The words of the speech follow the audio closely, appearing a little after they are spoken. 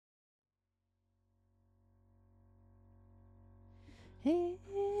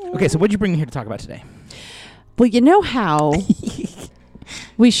Okay, so what'd you bring me here to talk about today? Well, you know how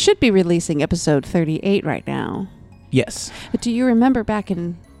we should be releasing episode 38 right now. Yes. But do you remember back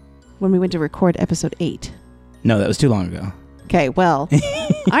when we went to record episode 8? No, that was too long ago. Okay, well,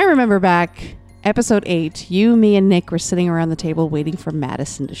 I remember back episode 8, you, me, and Nick were sitting around the table waiting for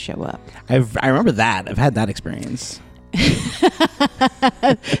Madison to show up. I remember that. I've had that experience.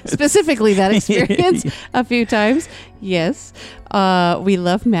 Specifically that experience a few times. Yes. We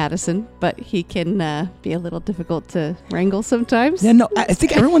love Madison, but he can be a little difficult to wrangle sometimes. Yeah, no, I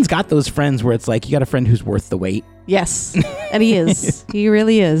think everyone's got those friends where it's like you got a friend who's worth the wait. Yes, and he is. He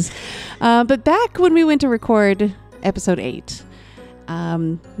really is. But back when we went to record episode 8,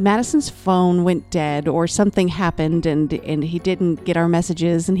 Madison's phone went dead or something happened and he didn't get our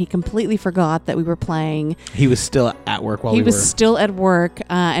messages and he completely forgot that we were playing. He was still at work while he we were. was still at work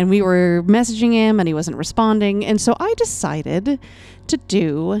and we were messaging him and he wasn't responding. And so I decided to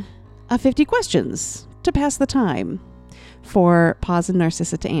do a 50 questions to pass the time for Paz and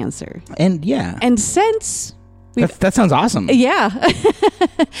Narcissa to answer. And yeah. And since... That sounds awesome. Yeah.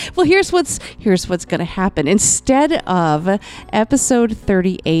 Well, here's what's going to happen. Instead of episode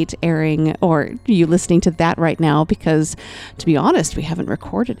 38 airing, or you listening to that right now, because to be honest, we haven't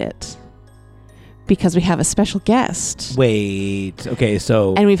recorded it because we have a special guest. Wait. Okay,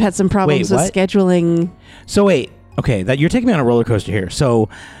 so... And we've had some problems with scheduling. So wait. Okay, that you're taking me on a roller coaster here. So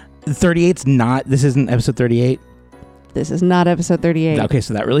 38's not... This isn't episode 38? This is not episode 38. Okay,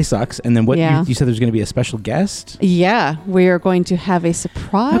 so that really sucks. And then what Yeah. you said there's going to be a special guest? Yeah, we are going to have a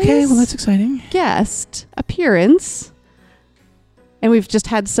surprise. Okay, well that's exciting. Guest appearance. And we've just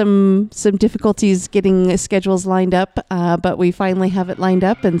had some difficulties getting schedules lined up, but we finally have it lined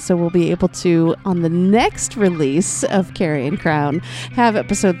up, and so we'll be able to, on the next release of Carrion Crown, have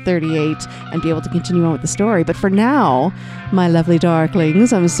episode 38 and be able to continue on with the story. But for now, my lovely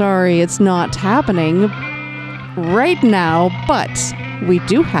darklings, I'm sorry it's not happening right now, but we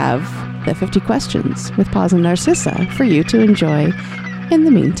do have the 50 questions with Paz and Narcissa for you to enjoy in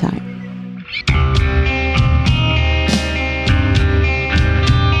the meantime.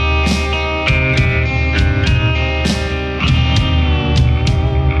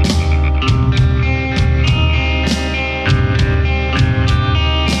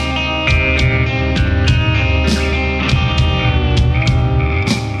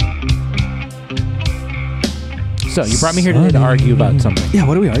 So you brought me here today to argue about something. Yeah,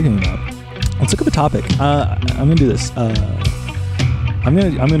 what are we arguing about? Let's look up a topic. I'm gonna do this. I'm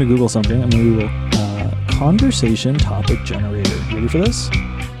gonna Google something. I'm gonna Google conversation topic generator. You ready for this?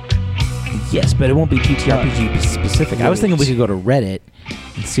 Yes, but it won't be TTRPG specific. I was thinking we could go to Reddit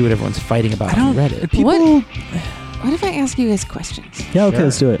and see what everyone's fighting about on Reddit. What if I ask you guys questions? Yeah, okay,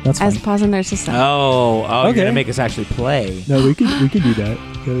 let's do it. That's fine. As Paz and Narcissa. Oh, Okay. you're gonna make us actually play. No, we could do that.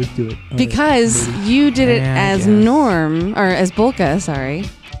 Yeah, let's do it. All Because you did it as Norm, or as Bulka, sorry.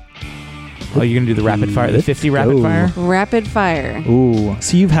 Oh, you're gonna do the rapid fire, the 50 rapid go. fire? Rapid fire. right. Ooh,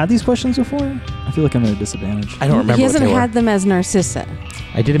 so you've had these questions before? I feel like I'm at a disadvantage. I don't remember. He hasn't what they had them as Narcissa.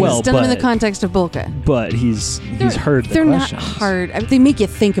 I did. Well, He's done them in the but- context of Bulka. But he's heard the They're questions. not hard. I mean, they make you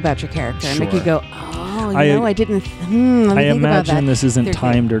think about your character and make you Sure. go, oh, I I didn't. Let me I think about imagine that. this isn't They're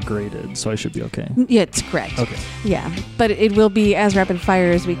timed or graded, so I should be okay. Yeah, it's correct. Okay. Yeah, but it will be as rapid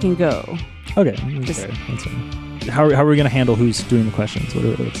fire as we can go. Okay. Just- Okay. That's fine. How are we going to handle who's doing the questions?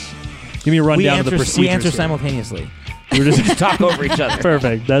 Give me a rundown of the procedure. We answer simultaneously. We're just gonna talk over each other.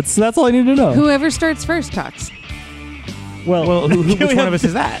 Perfect. That's all I need to know. Whoever starts first talks. Well, which one of us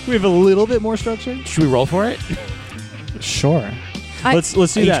is that? We have a little bit more structure. Should we roll for it? Sure. I- Let's do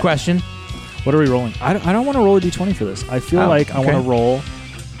Each that. question. What are we rolling? I don't want to roll a d20 for this. I feel like I want to roll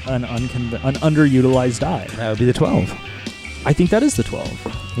an underutilized die. That would be the 12. I think that is the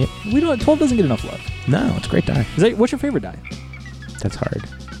 12. Yep. 12 doesn't get enough love. No, it's a great die. What's your favorite die? That's hard.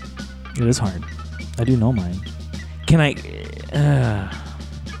 It is hard. I do know mine. Can I?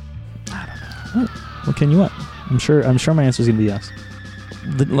 Well, can you what? I'm sure my answer is gonna be yes.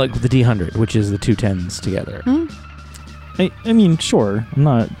 Like the D100, which is the two 10s together. I mean, sure. I'm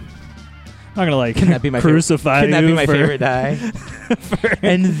not gonna like Can that be my crucify Can that you be my for- favorite die? for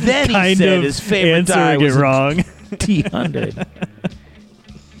And then he kind said of his favorite die answering was it a wrong. D100.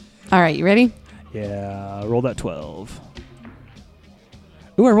 All right, you ready? Yeah, roll that 12.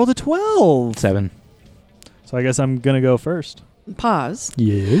 Ooh, I rolled a 12. 7. So I guess I'm gonna go first. Pause.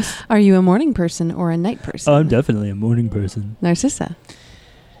 Yes. Are you a morning person or a night person? I'm definitely a morning person. Narcissa.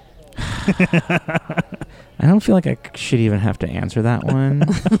 I don't feel like I should even have to answer that one.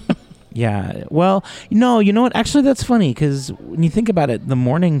 Yeah. Well, no, you know what? Actually, that's funny because when you think about it, the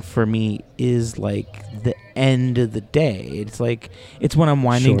morning for me is like the end of the day. It's like it's when I'm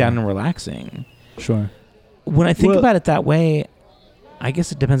winding Sure. down and relaxing. Sure. When I think Well- about it that way, I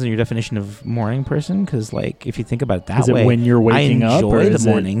guess it depends on your definition of morning person. Because like if you think about it that Is it way, when you're waking I up, or enjoy is the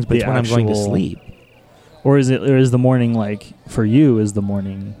it mornings, but the it's when I'm going to actual- sleep. Or is the morning like for you? Is the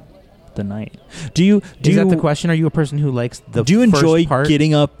morning the night? Do you Is that the question? Are you a person who likes the? Do you first enjoy part?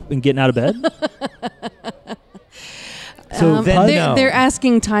 getting up and getting out of bed? So then no. they're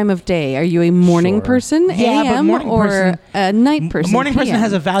asking time of day. Are you a morning Sure. person, Yeah, but AM, morning or person- a night person? A morning person PM?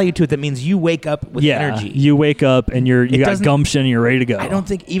 has a value to it that means you wake up with energy. You wake up and you It got doesn't- gumption and you're ready to go. I don't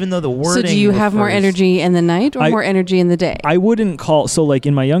think even though the wording. So do you have more refers- energy in the night or I- more energy in the day? I wouldn't call so like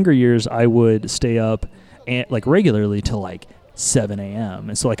in my younger years I would stay up and like regularly till like 7 a.m.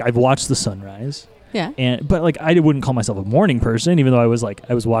 and so like I've watched the sunrise. yeah. But like I wouldn't call myself a morning person, even though I was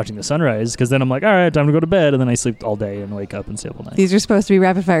watching the sunrise, because then I'm like, all right, time to go to bed, and then I sleep all day and wake up and stay up all night. These are supposed to be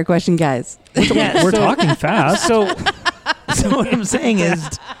rapid fire question guys. Yeah, We're so- talking fast. So what I'm saying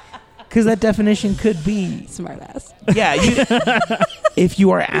is, because that definition could be, Smart ass. yeah. If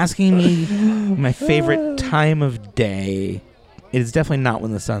you are asking me my favorite time of day, it is definitely not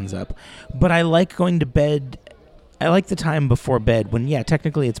when the sun's up. But I like going to bed. I like the time before bed when, yeah,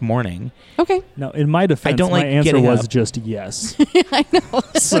 technically it's morning. Okay. Now, in my defense, don't like my answer getting was up. just yes. I know.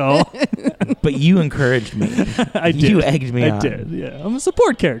 So But you encoured me. I did. You egged me I on. did. Yeah, I'm a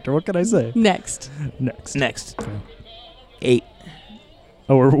support character. What can I say? Next. Next. Next. Okay. 8.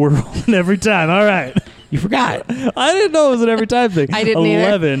 Oh, we're rolling every time. All right. You forgot. I didn't know it was an every time thing. I didn't either.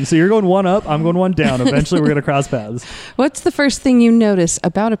 11. So you're going one up. I'm going one down. Eventually, we're going to cross paths. What's the first thing you notice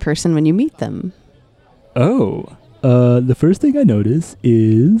about a person when you meet them? Oh. The first thing I notice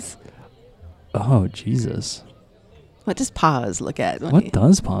is, oh Jesus, What does pause look at? when what you-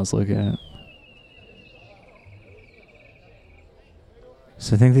 does pause look at?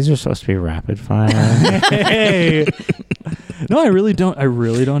 So I think these are supposed to be rapid fire. Hey, no, I really don't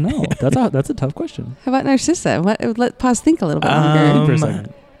know. That's a tough question. How about Narcissa? Let pause think a little bit longer. Think for a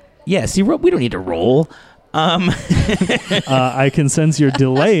second. Yeah, see, we don't need to roll. I can sense you're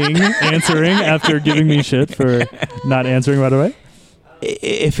delaying answering after giving me shit for not answering right away.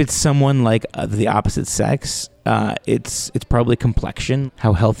 If it's someone like the opposite sex, it's probably complexion,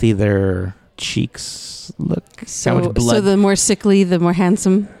 how healthy their cheeks look, how much blood. So the more sickly, the more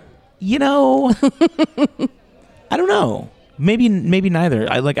handsome. You know, I don't know. Maybe neither.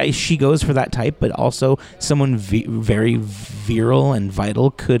 She goes for that type, but also someone very virile and vital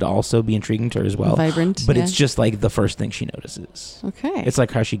could also be intriguing to her as well. Vibrant. But yeah. it's just like the first thing she notices. Okay. It's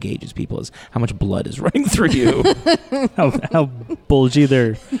like how she gauges people is how much blood is running through you. How bulgy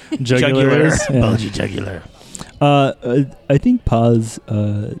their jugular is. Yeah. Bulgy jugular. I think pause.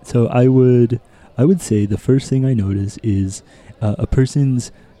 So I would say the first thing I notice is a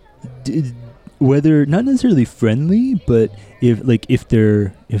person's whether not necessarily friendly, but if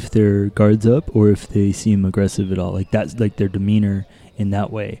their guard's up or if they seem aggressive at all, like that's like their demeanor in that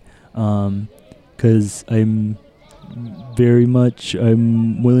way. Because I'm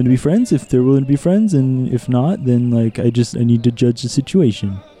willing to be friends if they're willing to be friends, and if not, then like I need to judge the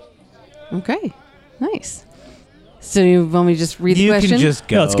situation. Okay. Nice. So you want me to just read the You question? can just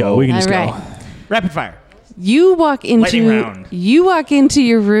go. Yeah, let's go. We can All just right. go. Rapid fire. You walk Lightning round. into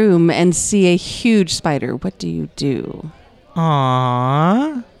your room and see a huge spider. What do you do?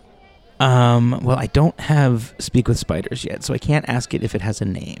 Aww. Well, I don't have Speak with Spiders yet, so I can't ask it if it has a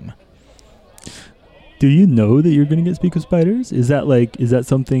name. Do you know that you're going to get Speak with Spiders? Is that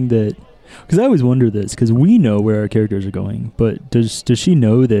something that... Because I always wonder this, because we know where our characters are going, but does she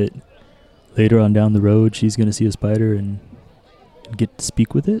know that later on down the road she's going to see a spider and get to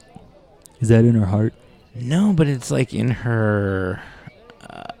speak with it? Is that in her heart? No, but it's like in her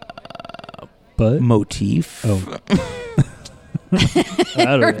But motif. Oh.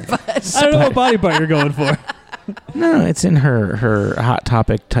 I don't know. I don't know what body part you're going for. No, it's in her Hot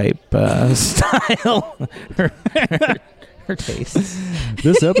Topic type style. her tastes.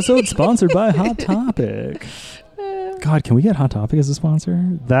 This episode sponsored by Hot Topic. God, can we get Hot Topic as a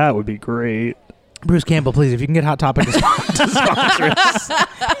sponsor? That would be great. Bruce Campbell, please, if you can get Hot Topic to sponsor us,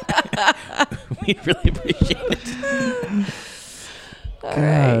 we'd really appreciate it.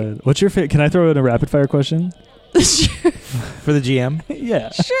 God. What's your favorite? Can I throw in a rapid fire question? Sure. For the GM? Yeah.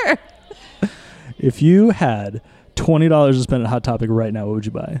 Sure. If you had $20 to spend at Hot Topic right now, what would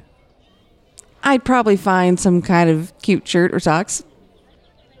you buy? I'd probably find some kind of cute shirt or socks.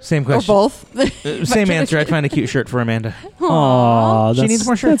 Same Or question. both. Same answer. I'd find a cute shirt for Amanda. Aw, She needs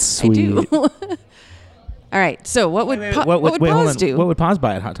more That's shirts. I sweet. do. All right. So what would Wait, what would hold Paz on. do? What would Paz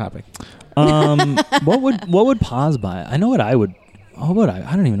buy at Hot Topic? What would Paz buy? I know what I would. Oh, what I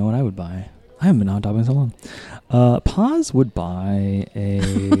don't even know what I would buy. I haven't been on Hot Topic in so long. Paz would buy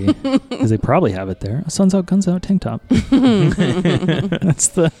because they probably have it there. A Suns Out, Guns Out tank top. That's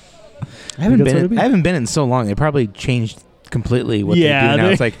the. I haven't been in so long. They probably changed completely what they do now.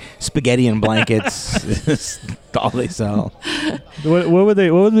 It's like spaghetti and blankets. It's all they sell. What would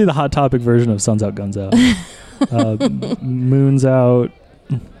be the Hot Topic version of Suns Out, Guns Out? Moons Out.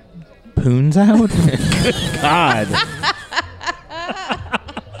 Poons out? Good God.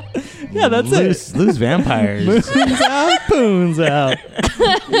 Yeah, that's Loose vampires. Moons out, poons out.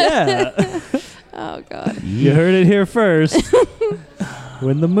 Yeah. Oh God. You heard it here first.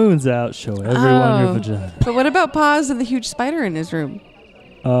 When the moon's out, show everyone your vagina. But what about Paz and the huge spider in his room?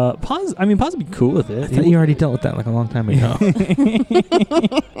 Paz would be cool with it. I thought you already dealt with that like a long time ago.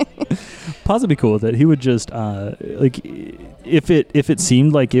 Paz would be cool with it. He would just if it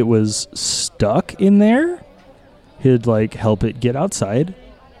seemed like it was stuck in there, he'd like help it get outside.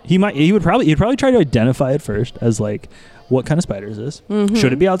 He'd probably try to identify it first as like, what kind of spider is this? Mm-hmm.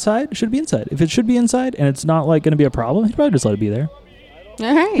 Should it be outside? Should it be inside? If it should be inside and it's not like going to be a problem, he'd probably just let it be there.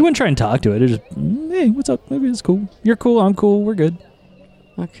 All right. He wouldn't try and talk to it. It's just, hey, what's up? Maybe it's cool. You're cool. I'm cool. We're good.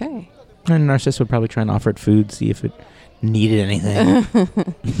 Okay. And Narcissus would probably try and offer it food, see if it needed anything.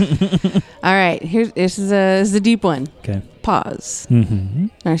 All right. This is a deep one. Okay. Pause. Mm-hmm.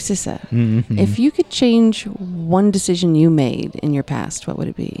 Narcissa, Mm-hmm. if you could change one decision you made in your past, what would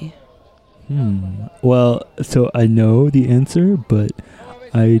it be? Well, so I know the answer, but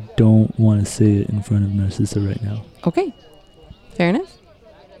I don't want to say it in front of Narcissa right now. Okay. Fair enough.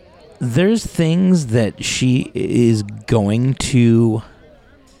 There's things that she is going to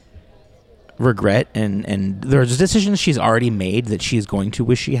regret, and there's decisions she's already made that she's going to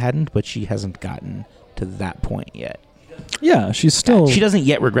wish she hadn't, but she hasn't gotten to that point yet. Yeah, she's still... She doesn't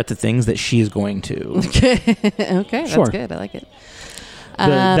yet regret the things that she is going to. Okay. That's Sure. good. I like it.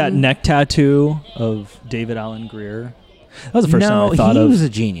 that neck tattoo of David Allen Greer. That was the first time I thought he of. was a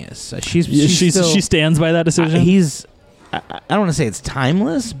genius. She stands by that decision. I don't want to say it's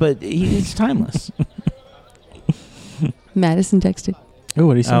timeless, but he's timeless. Madison texted. Oh,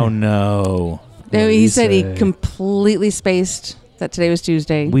 what did he say? Oh no! No, he said he say? completely spaced that today was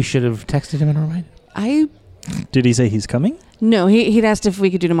Tuesday. We should have texted him and reminded. Did he say he's coming? No, he'd asked if we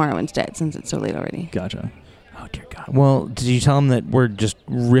could do tomorrow instead, since it's so late already. Gotcha. Oh dear God! Well, did you tell him that we're just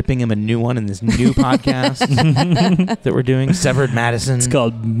ripping him a new one in this new podcast that we're doing? Severed Madison. It's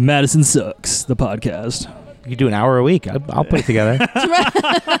called Madison Sucks, the podcast. You could do an hour a week. I'll put it together.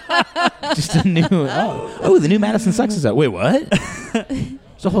 Just a new. Oh, the new Madison Sucks is out. Wait, what?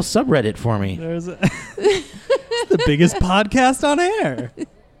 There's a whole subreddit for me. It's the biggest podcast on air.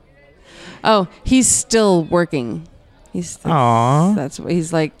 Oh, he's still working. Aww. That's what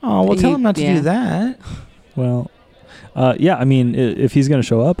he's like. Oh, well, tell him not to do that. Well, yeah. I mean, if he's gonna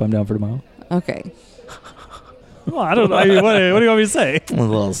show up, I'm down for tomorrow. Okay. Well, I don't know. I mean, what do you want me to say? A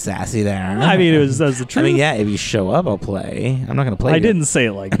little sassy there. I mean, that's the truth. I mean, yeah, if you show up, I'll play. I'm not going to play. I didn't say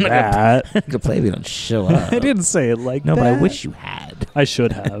it like that. I'm not going to play if you don't show up. I didn't say it like that. No, that. but I wish you had. I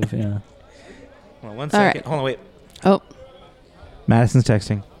should have, yeah. Hold on 1 second. Right. Hold on, wait. Oh. Madison's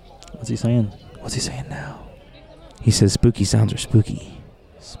texting. What's he saying? What's he saying now? He says spooky sounds are spooky.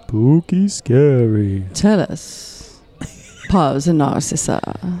 Spooky scary. Tell us, Paz and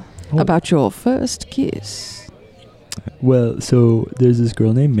Narcissa, about your first kiss. Well, so there's this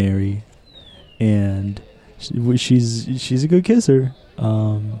girl named Mary, and she's a good kisser.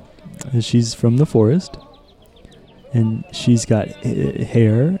 She's from the forest, and she's got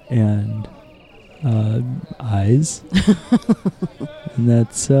hair and eyes, and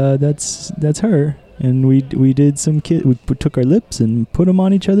that's her. And we did some we took our lips and put them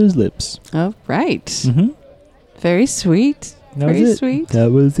on each other's lips. Oh, right. Mm-hmm. Very sweet. Very sweet.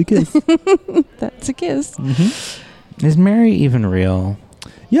 That was the kiss. That's a kiss. Mm-hmm. Is Mary even real?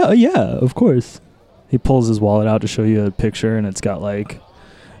 Yeah, of course. He pulls his wallet out to show you a picture, and it's got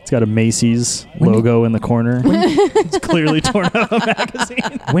a Macy's logo in the corner. It's clearly torn out of a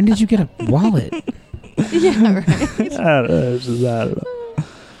magazine. When did you get a wallet? Yeah, right. I don't know.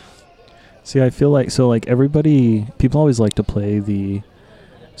 See, I feel like people always like to play the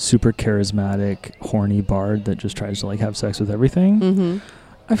super charismatic, horny bard that just tries to have sex with everything. Mm-hmm.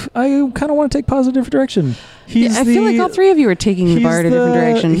 I kind of want to take positive direction. I feel like all three of you are taking the bar in a different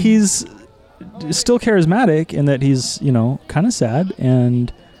direction. He's still charismatic in that he's, kind of sad,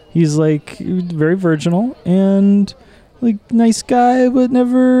 and he's very virginal and nice guy, but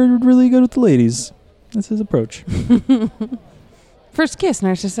never really good with the ladies. That's his approach. For First kiss,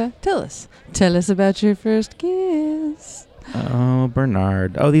 Narcissa. Tell us. Tell us about your first kiss. Oh,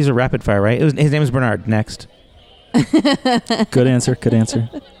 Bernard. Oh, these are rapid fire, right? His name is Bernard. Next. Good answer. Good answer.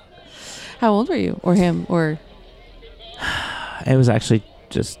 How old were you? Or him? Or... It was actually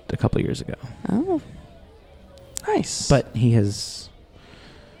just a couple years ago. Oh. Nice. But he has...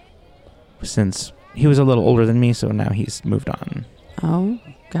 Since... He was a little older than me, so now he's moved on. Oh,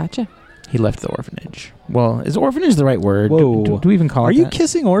 gotcha. He left the orphanage. Well, is orphanage the right word? Whoa. Do we even call Are it you that?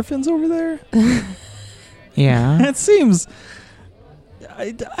 kissing orphans over there? Yeah. It seems...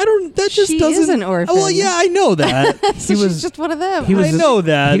 I don't... That just She doesn't... is an orphan. Oh, well, yeah, I know that. So He was- she's just one of them. he was- I know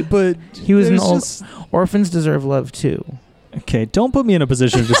that, he- but... He was an there's old... just- Orphans deserve love, too. Okay, don't put me in a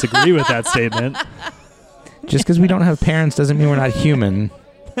position to disagree with that statement. Just because we don't have parents doesn't mean we're not human.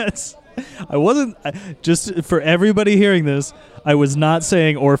 That's... Just for everybody hearing this, I was not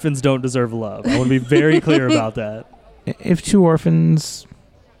saying orphans don't deserve love. I want to be very clear about that. If two orphans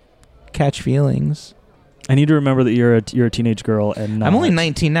catch feelings... I need to remember that you're a teenage girl and not... I'm only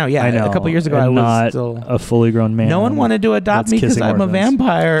 19 now. Yeah, I know. a couple years ago and I was not still... a fully grown man. No one wanted to adopt that's me because kissing I'm a orphans.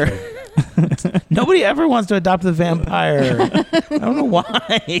 vampire. Nobody ever wants to adopt the vampire. I don't know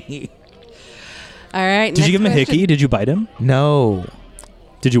why. All right. Did you give him a hickey? Did you bite him? No.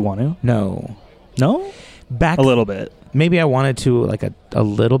 Did you want to? No. No? Back A little bit. maybe I wanted to like a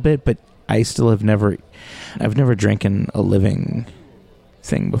little bit, but I still have never drinking a living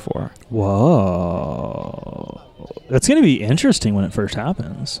thing before. Whoa. That's going to be interesting when it first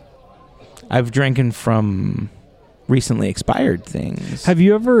happens. I've drinking from recently expired things. Have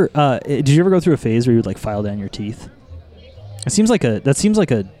you ever did you ever go through a phase where you would like file down your teeth? That seems like a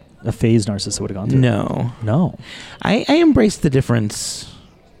phase Narcissa would have gone through. No. I embraced the difference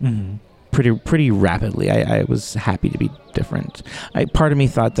Mm-hmm. pretty rapidly. I was happy to be different. Part of me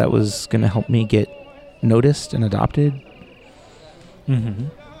thought that was going to help me get noticed and adopted. Mm-hmm.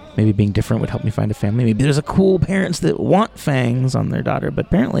 Maybe being different would help me find a family. Maybe there's a cool parents that want fangs on their daughter, but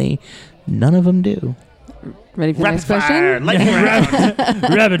apparently none of them do. Ready for the next question? Lightning round.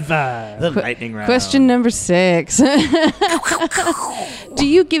 Rapid fire. The lightning round. Question number 6. Do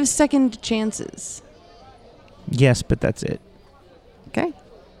you give second chances? Yes, but that's it. Okay.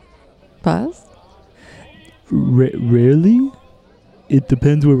 Pause. Rarely. It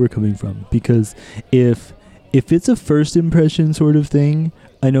depends where we're coming from, because if it's a first impression sort of thing,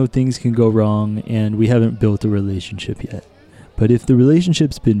 I know things can go wrong and we haven't built a relationship yet. But if the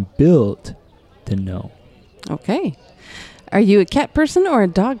relationship's been built, then no. Okay. Are you a cat person or a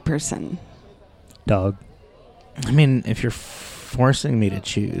dog person? Dog. I mean, if you're forcing me to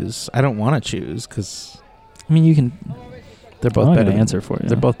choose, I don't want to choose because I mean, you can. they're both I'm better. gonna answer for you.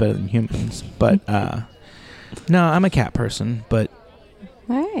 They're both better than humans. But no, I'm a cat person. But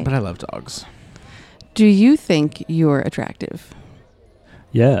All right. I love dogs. Do you think you're attractive?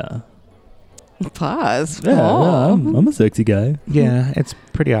 Yeah. Pause. Yeah, Oh. I'm a sexy guy. Yeah, it's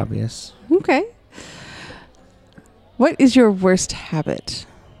pretty obvious. Okay. What is your worst habit?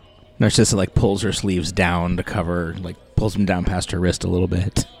 Narcissa like pulls her sleeves down to cover, like pulls them down past her wrist a little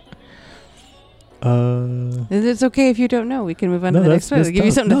bit. It's okay if you don't know. We can move on to the next one. I'll give you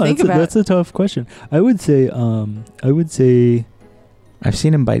something to think about. That's a tough question. I would say I've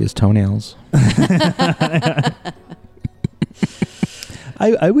seen him bite his toenails.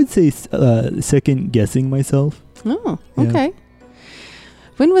 I would say second guessing myself. Oh, Yeah. okay.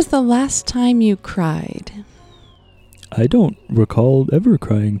 When was the last time you cried? I don't recall ever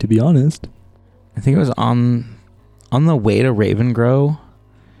crying, to be honest. I think it was on the way to Ravengrow.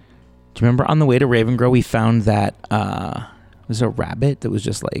 Do you remember on the way to Ravengrow we found that it was a rabbit that was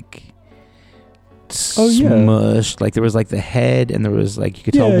just like Oh, yeah. smushed. Like there was like the head and there was like you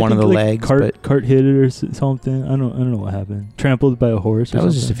could tell I one of the think, like, legs. Cart But hit it or something. I don't know what happened. Trampled by a horse. Or that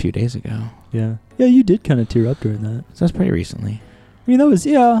was just a something. few days ago. Yeah. Yeah, you did kind of tear up during that. So that's pretty recently. I mean, that was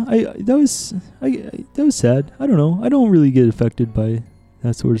that was sad. I don't know. I don't really get affected by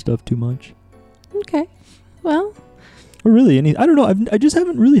that sort of stuff too much. Okay. Well, Or really any. I don't know. I just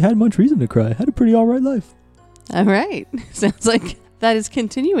haven't really had much reason to cry. I had a pretty all right life. all right. Sounds like that is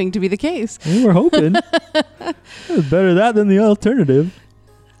continuing to be the case. We were hoping. It was better that than the alternative.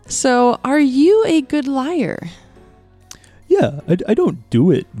 So, are you a good liar? Yeah, I don't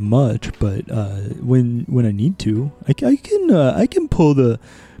do it much, but when I need to, I can pull the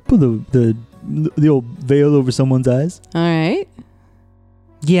old veil over someone's eyes. All right.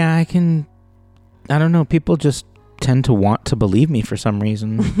 Yeah, I can. I don't know. People just tend to want to believe me for some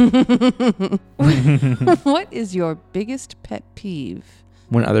reason. What is your biggest pet peeve?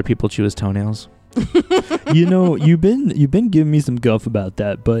 When other people chew his toenails. You know, you've been giving me some guff about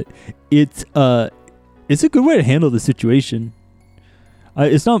that, but it's a good way to handle the situation.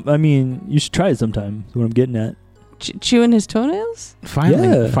 It's not. I mean, you should try it sometime. That's what I'm getting at. Chewing his toenails?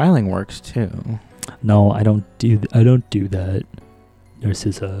 Filing works too. No, I don't do. I don't do that.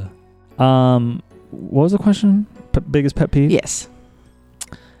 Narcissa. What was the question? Biggest pet peeve? Yes.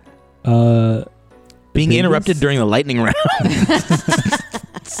 Being interrupted during the lightning round.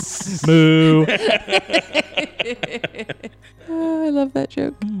 Moo. Oh, I love that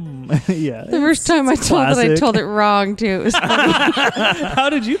joke. Yeah. The first time I told it wrong too. It was funny. How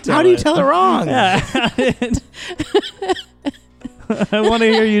did you tell How do you tell it wrong? Yeah. I want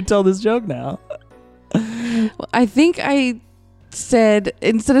to hear you tell this joke now. Well, I think I said,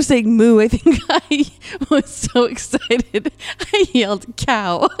 instead of saying moo, I think I was so excited I yelled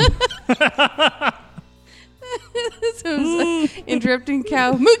cow. So it was like, interrupting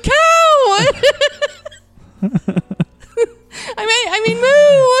cow. Moo cow. I mean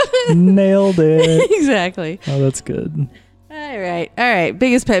moo. Nailed it. Exactly. Oh, that's good. All right.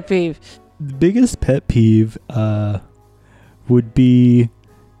 Biggest pet peeve. The biggest pet peeve would be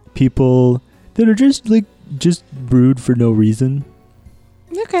people that are just rude for no reason.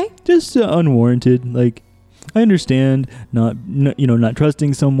 Okay. Just unwarranted. Like, I understand not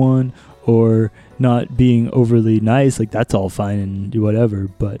trusting someone or not being overly nice. Like, that's all fine and whatever.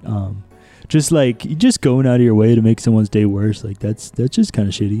 But just going out of your way to make someone's day worse. Like, that's just kind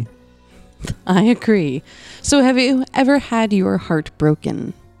of shitty. I agree. So, have you ever had your heart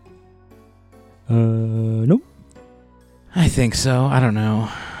broken? Nope. I think so. I don't know.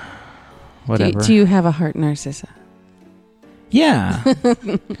 Whatever. Do you have a heart, Narcissa? Yeah.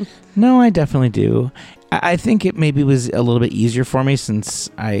 No, I definitely do. I think it maybe was a little bit easier for me since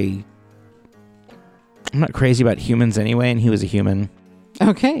I'm not crazy about humans anyway, and he was a human.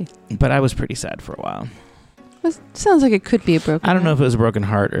 Okay. But I was pretty sad for a while. It sounds like it could be a broken I don't know heart. if it was a broken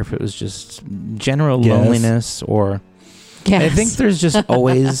heart or if it was just general loneliness or... Yes. I think there's just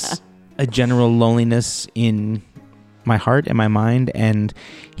always a general loneliness in my heart and my mind, and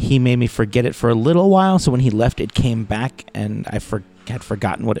he made me forget it for a little while, so when he left it came back and I had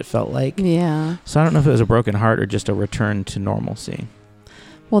forgotten what it felt like. Yeah. So I don't know if it was a broken heart or just a return to normalcy.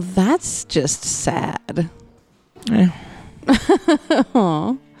 Well, that's just sad.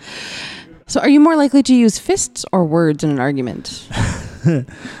 Aw. So are you more likely to use fists or words in an argument?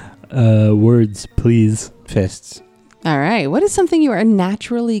 Words, please. Fists. All right. What is something you are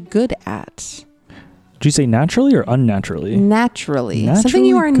naturally good at? Did you say naturally or unnaturally? Naturally. Something Naturally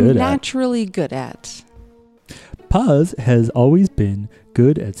you are good at. naturally good at. Paz has always been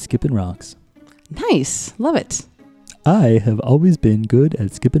good at skipping rocks. Nice. Love it. I have always been good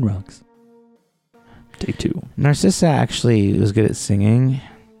at skipping rocks. Take two. Narcissa actually was good at singing.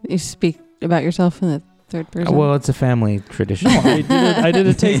 You speak about yourself in the third person. Well, it's a family tradition. No, I did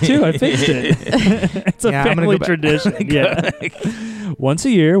a take two. I fixed it. It's a family tradition. Yeah. Once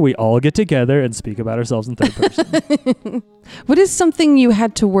a year, we all get together and speak about ourselves in third person. What is something you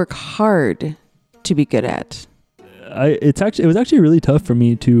had to work hard to be good at? It was actually really tough for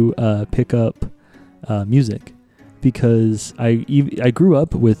me to pick up music because I grew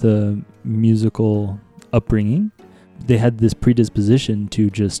up with a musical upbringing. They had this predisposition to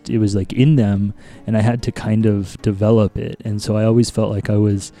it was like in them, and I had to kind of develop it. And so I always felt like I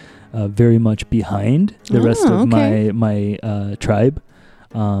was very much behind the rest of my tribe,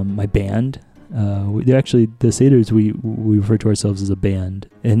 my band. The Satyrs, we refer to ourselves as a band.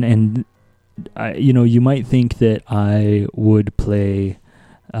 And I, you might think that I would play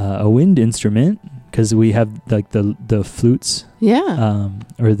a wind instrument because we have like the flutes,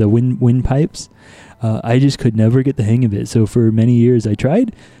 or the wind pipes. I just could never get the hang of it. So for many years I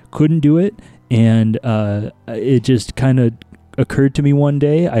tried, couldn't do it, and it just kind of occurred to me one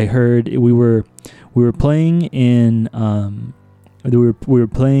day. I heard we were playing in we were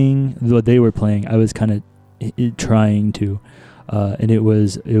playing what they were playing. I was kind of trying to, and it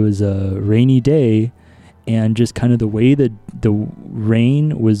was a rainy day. And just kind of the way that the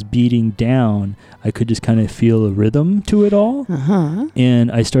rain was beating down, I could just kind of feel a rhythm to it all. Uh-huh.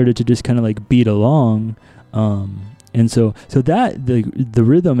 And I started to just kind of like beat along. And so that the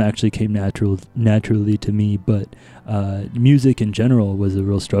rhythm actually came naturally to me. But music in general was a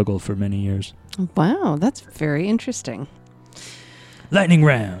real struggle for many years. Wow, that's very interesting. Lightning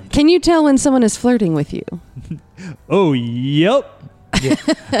round. Can you tell when someone is flirting with you? Oh, yep. Yeah.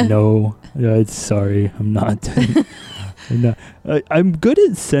 No, sorry, I'm not. I'm good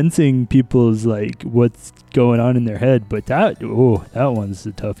at sensing people's like what's going on in their head, but that one's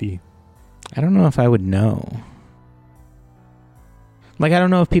a toughie. I don't know if I would know. Like, I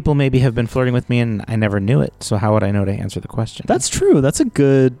don't know if people maybe have been flirting with me and I never knew it. So how would I know to answer the question? That's true. That's a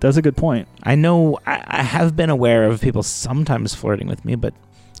good point. I know I have been aware of people sometimes flirting with me, but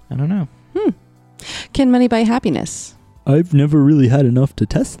I don't know. Can money buy happiness? I've never really had enough to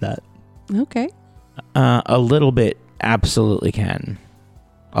test that. Okay. A little bit absolutely can.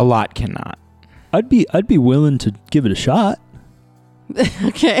 A lot cannot. I'd be willing to give it a shot.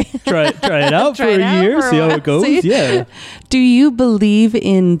 Okay. Try it out Try for it a out year, for a see how while, it goes. see? Yeah. Do you believe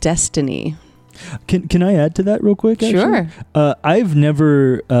in destiny? Can I add to that real quick? Actually? Sure. I've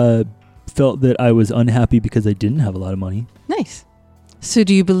never felt that I was unhappy because I didn't have a lot of money. Nice. So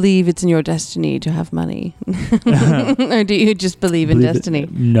do you believe it's in your destiny to have money? Or do you just believe in destiny?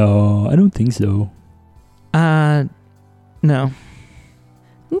 No, I don't think so. No.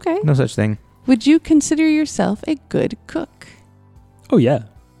 Okay. No such thing. Would you consider yourself a good cook? Oh, yeah.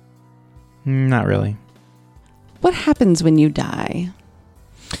 Not really. What happens when you die?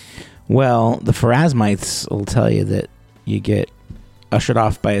 Well, the Pharasmites will tell you that you get ushered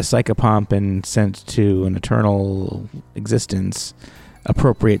off by a psychopomp and sent to an eternal existence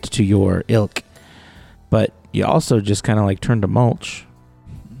appropriate to your ilk. But you also just kind of like turn to mulch.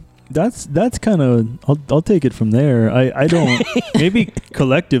 That's kind of, I'll take it from there. I don't, maybe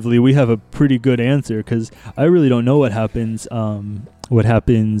collectively we have a pretty good answer, because I really don't know what happens to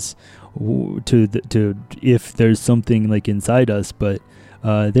if there's something like inside us, but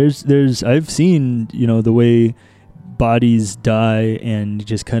there's I've seen, the way bodies die and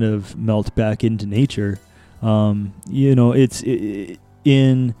just kind of melt back into nature.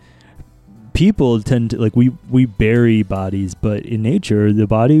 In people tend to, like, we bury bodies, but in nature the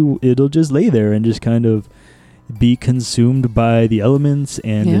body, it'll just lay there and just kind of be consumed by the elements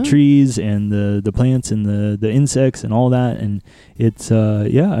and the trees and the plants and the insects and all that, and it's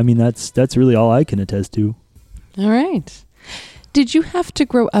that's really all I can attest to. All right. Did you have to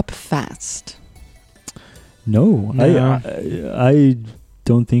grow up fast? No. I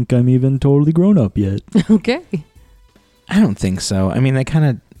don't think I'm even totally grown up yet. Okay. I don't think so. I mean, they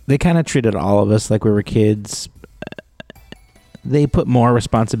kind of treated all of us like we were kids. They put more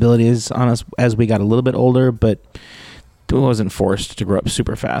responsibilities on us as we got a little bit older, but it wasn't forced to grow up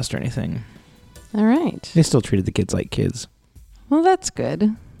super fast or anything. All right. They still treated the kids like kids. Well, that's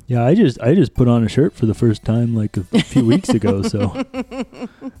good. Yeah, I just put on a shirt for the first time like a few weeks ago, so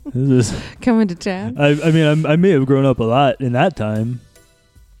this is coming to town. I mean, I may have grown up a lot in that time.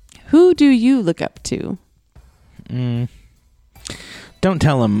 Who do you look up to? Don't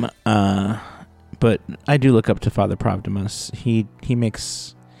tell him, but I do look up to Father Provdimus. He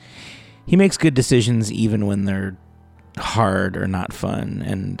makes good decisions even when they're hard or not fun,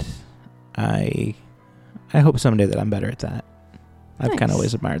 and I hope someday that I'm better at that. I've kind of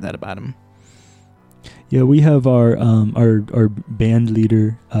always admired that about him. Yeah, we have our band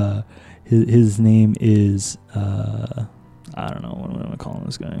leader. His name is I don't know, what am I calling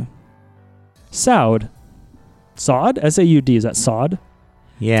this guy? Saud. Saud? S-A-U-D. Is that Saud?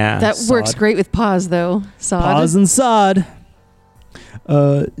 Yeah. That works Sod. great with pause, though. Sod. Pause and Sod.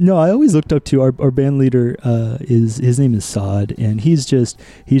 No, I always looked up to our band leader. His name is Sod, and he's just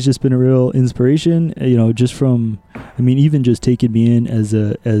been a real inspiration. Just from, even just taking me in as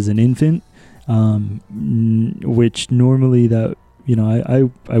an infant, which normally that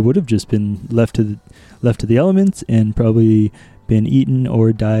I would have just been left to the elements and probably been eaten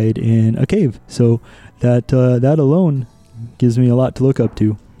or died in a cave. So that alone gives me a lot to look up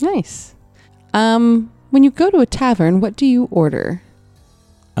to. Nice. When you go to a tavern, what do you order?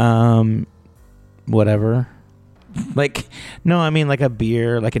 Whatever. Like, no, like a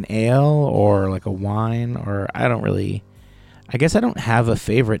beer, like an ale or like a wine, or I guess I don't have a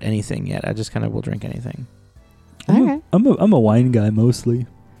favorite anything yet. I just kind of will drink anything. Okay. I'm a wine guy mostly.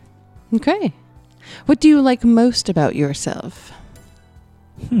 Okay. What do you like most about yourself?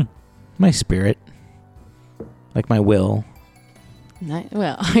 My spirit. Like my will.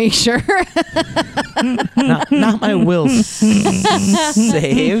 Well, are you sure? not my will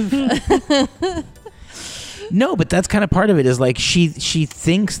save. No, but that's kind of part of it, is like she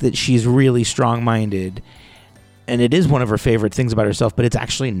thinks that she's really strong-minded, and it is one of her favorite things about herself, but it's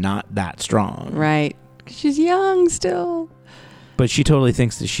actually not that strong. Right. She's young still. But she totally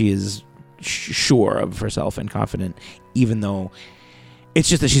thinks that she is sure of herself and confident, even though it's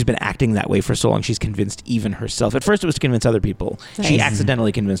just that she's been acting that way for so long. She's convinced even herself. At first it was to convince other people. Nice. She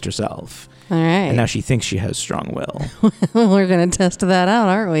accidentally convinced herself. All right. And now she thinks she has strong will. We're going to test that out,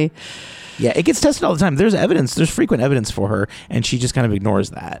 aren't we? Yeah, it gets tested all the time. There's evidence. There's frequent evidence for her, and she just kind of ignores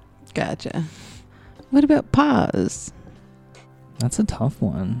that. Gotcha. What about pause? That's a tough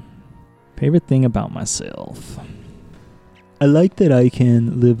one. Favorite thing about myself. I like that I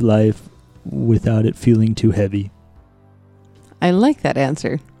can live life without it feeling too heavy. I like that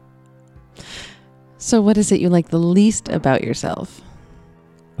answer. So what is it you like the least about yourself?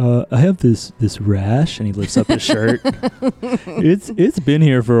 I have this rash, and he lifts up his shirt. It's been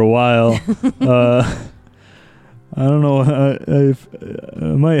here for a while. I don't know. I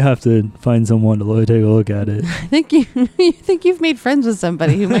might have to find someone to take a look at it. I think you think you've made friends with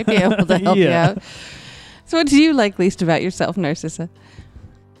somebody who might be able to help you Yeah. out. So what do you like least about yourself, Narcissa?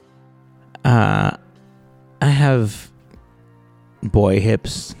 I have boy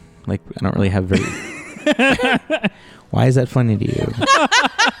hips. Like, I don't really have very... Why is that funny to you?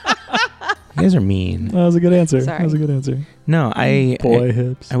 You guys are mean. That was a good answer. Sorry. That was a good answer. No, Boy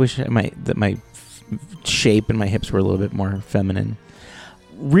hips. I wish my shape and my hips were a little bit more feminine.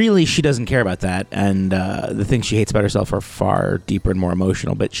 Really, she doesn't care about that, and the things she hates about herself are far deeper and more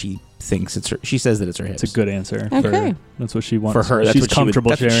emotional. But she thinks it's her. She says that it's her hips. It's a good answer. Okay. That's what she wants. For her. That's She's what comfortable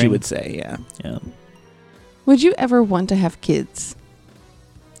that's what sharing. she would say. Yeah. Yeah. Would you ever want to have kids?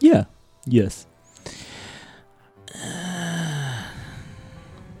 Yeah. Yes.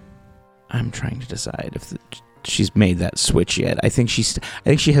 I'm trying to decide if she's made that switch yet. I think she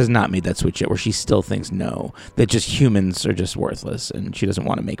has not made that switch yet, where she still thinks no, that just humans are just worthless, and she doesn't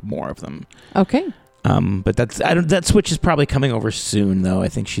want to make more of them. Okay. But that switch is probably coming over soon, though. I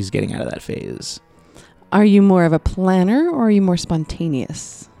think she's getting out of that phase. Are you more of a planner or are you more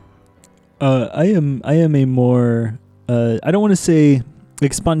spontaneous? I am a more. I don't want to say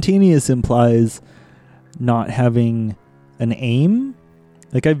like spontaneous implies not having an aim.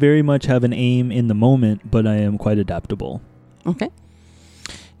 Like I very much have an aim in the moment, but I am quite adaptable. Okay.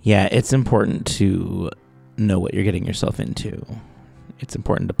 Yeah, it's important to know what you're getting yourself into. It's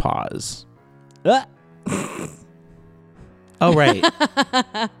important to pause. Ah! Oh, right.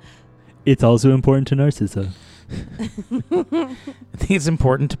 It's also important to Narcissa. I think it's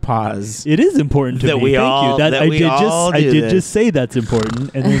important to pause. It is important to That me. we Thank all- you. that I we did all just do I did this. just say that's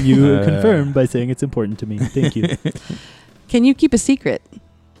important, and then you confirmed by saying it's important to me. Thank you. Can you keep a secret?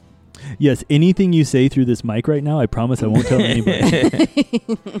 Yes, anything you say through this mic right now, I promise I won't tell anybody.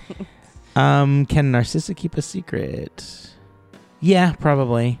 Can Narcissa keep a secret? Yeah,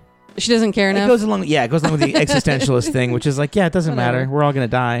 probably. She doesn't care It enough. goes along with the existentialist thing, which is like, yeah, it doesn't Whatever. matter. We're all gonna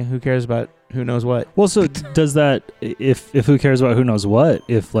die. Who cares about who knows what? Well, so does that, if who cares about who knows what,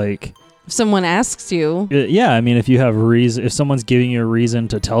 if like, If someone asks you, yeah, I mean, if you have reason, if someone's giving you a reason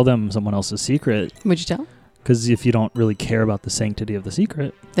to tell them someone else's secret, would you tell? because if you don't really care about the sanctity of the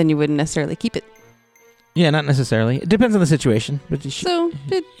secret, Then you wouldn't necessarily keep it. Yeah, not necessarily. It depends on the situation. But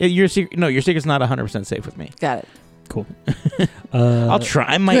your secret's not 100% safe with me. Got it. cool. I'll try.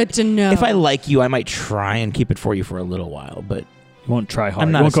 I might. Good to know. If I like you, I might try and keep it for you for a little while. But You won't try hard.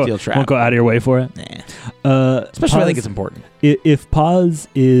 I'm not You a won't go, steel trap. won't go out of your way for it. Nah. Especially, I think it's important. If Paz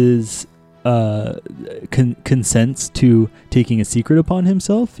is consents to taking a secret upon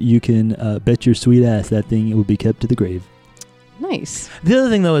himself, you can bet your sweet ass that thing will be kept to the grave. Nice. The other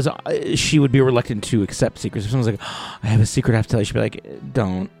thing, though, is she would be reluctant to accept secrets. If someone's like, oh, I have a secret I have to tell you, she'd be like,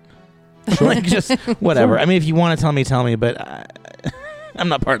 don't. Like, just whatever. I mean, if you want to tell me, but I'm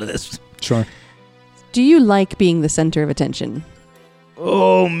not part of this. Sure. Do you like being the center of attention?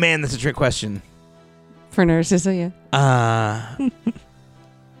 Oh, man, that's a trick question. For Narcissa, yeah.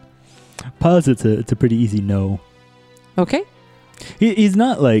 Paz, it's a pretty easy no. Okay. He's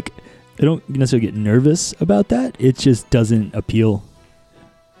not like, I don't necessarily get nervous about that. It just doesn't appeal.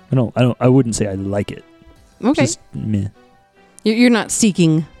 I wouldn't say I like it. Okay. Just meh. You're not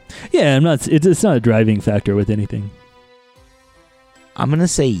seeking. Yeah, I'm not. It's not a driving factor with anything. I'm going to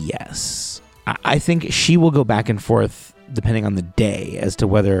say yes. I think she will go back and forth depending on the day as to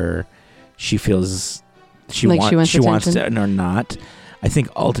whether she feels she wants to or not. I think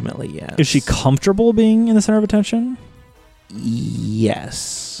ultimately, yes. Is she comfortable being in the center of attention?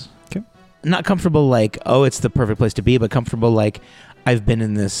 Yes. Okay. Not comfortable like, oh, it's the perfect place to be, but comfortable like, I've been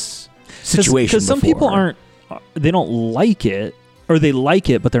in this situation Because some people they don't like it, or they like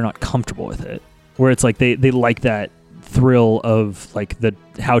it, but they're not comfortable with it. Where it's like they like that thrill of like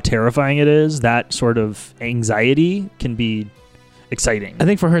how terrifying it is. That sort of anxiety can be exciting. I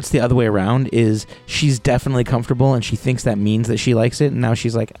think for her it's the other way around, is she's definitely comfortable and she thinks that means that she likes it, and now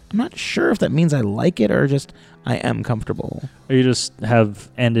she's like, I'm not sure if that means I like it or just I am comfortable. Or you just have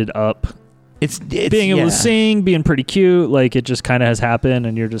ended up It's being able to sing, being pretty cute, like it just kind of has happened,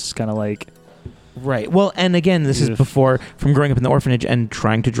 and you're just kind of like, right. Well, and again, this is before, from growing up in the orphanage and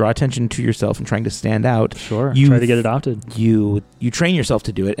trying to draw attention to yourself and trying to stand out. sure, You try to get adopted. You train yourself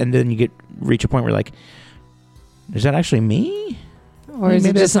to do it, and then you reach a point where you're like, is that actually me? Or is it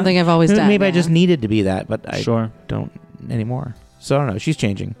Maybe just that's not- something I've always done? Maybe I Yeah. just needed to be that, but I Sure. don't anymore. So I don't know. She's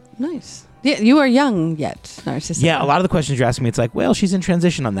changing. Nice. Yeah, you are young yet, Narcissa. Yeah, a lot of the questions you're asking me, it's like, well, she's in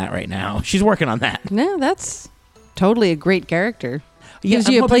transition on that right now. She's working on that. No, that's totally a great character. Yeah, Gives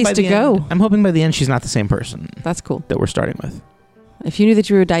I'm you a hoping place by to the go. end- I'm hoping by the end she's not the same person That's cool. that we're starting with. If you knew that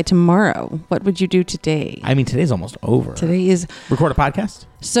you would die tomorrow, what would you do today? I mean, today's almost over. Today is... Record a podcast?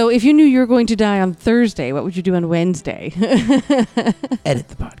 So if you knew you were going to die on Thursday, what would you do on Wednesday? Edit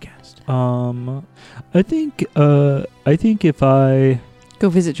the podcast. I think if I Go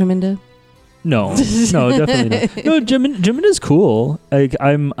visit Jaminda? no definitely not. No, Jamina's cool. Like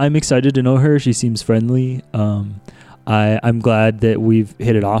I'm excited to know her. She seems friendly. I'm glad that we've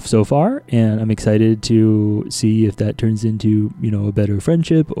hit it off so far, and I'm excited to see if that turns into, you know, a better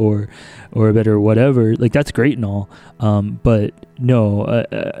friendship or a better whatever. Like, that's great and all. But no,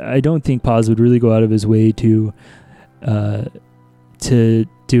 I don't think Paz would really go out of his way to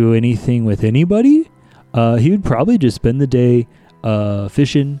do anything with anybody. He would probably just spend the day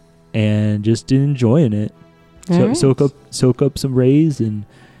fishing and just enjoying it. All right. Soak up some rays and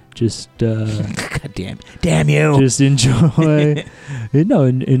just God damn you. just enjoy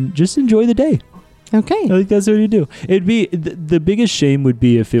and just enjoy the day. Okay. I think that's what you do. It'd be the biggest shame would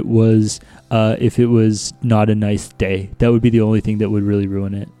be if it was not a nice day. That would be the only thing that would really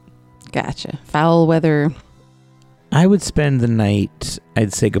ruin it. Gotcha. Foul weather. I would spend the night,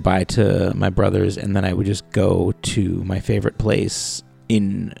 I'd say goodbye to my brothers, and then I would just go to my favorite place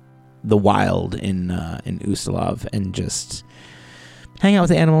in the wild in Ustalav and just hang out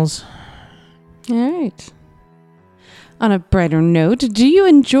with the animals. All right. On a brighter note, do you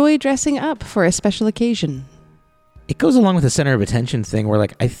enjoy dressing up for a special occasion? It goes along with the center of attention thing where,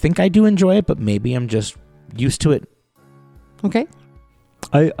 like, I think I do enjoy it, but maybe I'm just used to it. Okay.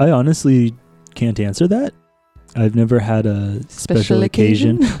 I honestly can't answer that. I've never had a special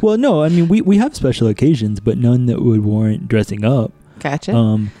occasion. Well, no, I mean we have special occasions, but none that would warrant dressing up.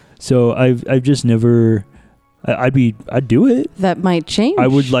 Gotcha. So I've just never. I'd do it. That might change. I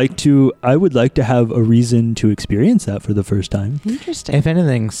would like to have a reason to experience that for the first time. Interesting. If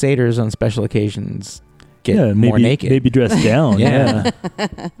anything, satyrs on special occasions get more naked. Maybe dressed down. Yeah.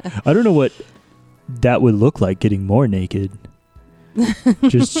 I don't know what that would look like, getting more naked.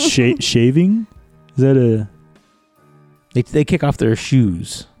 Just shaving? Is that a... They kick off their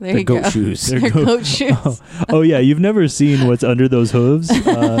shoes. There Their you goat go. shoes. Their goat shoes. Oh yeah, you've never seen what's under those hooves.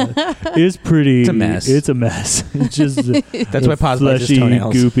 It's pretty. It's a mess. It's a mess. It's just That's why Paz bites his fleshy,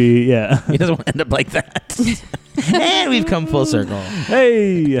 toenails. goopy. Yeah. He doesn't want to end up like that. And we've come full circle.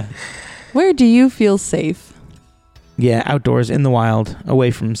 Hey. Where do you feel safe? Yeah, outdoors, in the wild,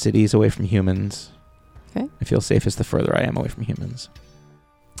 away from cities, away from humans. Okay. I feel safest the further I am away from humans.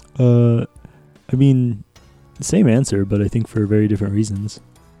 I mean, same answer, but I think for very different reasons.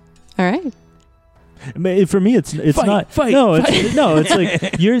 All right. For me, it's Fight, not. fight, no, fight. it's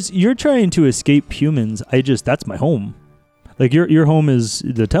like you're trying to escape humans. That's my home. Like your home is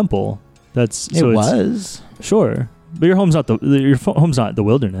the temple. That's It so was. sure, but your home's not the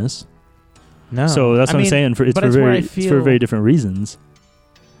wilderness. No. So that's I what mean, I'm saying. It's but for it's where I it's for feel- very different reasons.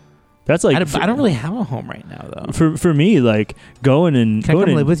 That's like I don't really have a home right now, though. for me, like going and Can I going come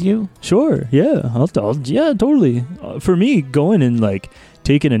and, live with you? Sure, yeah, yeah, totally. For me, going and like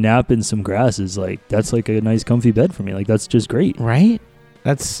taking a nap in some grass is like that's like a nice comfy bed for me. Like that's just great. Right?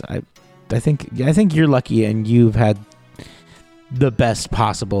 I think you're lucky and you've had the best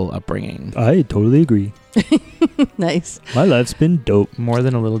possible upbringing. I totally agree. Nice. My life's been dope. More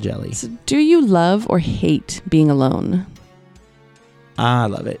than a little jelly. So do you love or hate being alone? I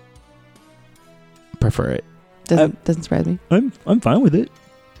love it. Prefer it. Doesn't surprise me. I'm fine with it.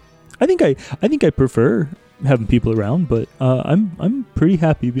 I think I prefer having people around, but I'm pretty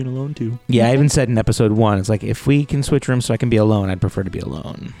happy being alone too. Yeah, I even said in episode 1, it's like, if we can switch rooms so I can be alone, I'd prefer to be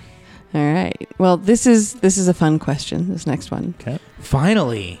alone. All right. Well, this is a fun question. This next one. Okay.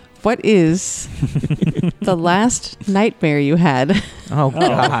 Finally. What is the last nightmare you had? Oh,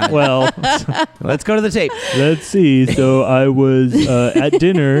 God. Well, Let's go to the tape. let's see. So I was at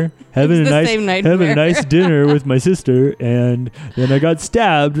dinner having It's a the nice same nightmare. having a nice dinner with my sister, and then I got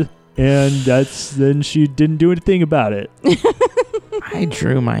stabbed, and then she didn't do anything about it. I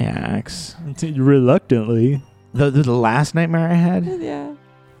drew my axe. Reluctantly. The last nightmare I had? Yeah.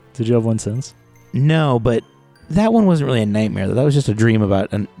 Did you have one since? No, but that one wasn't really a nightmare. That was just a dream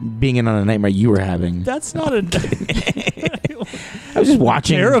about being in on a nightmare you were having. That's not a. I was just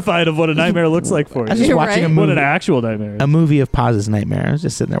watching Terrified of what a nightmare looks like for I was you. just You're watching right. a What an movie. actual nightmare. A movie of Paz's nightmare. I was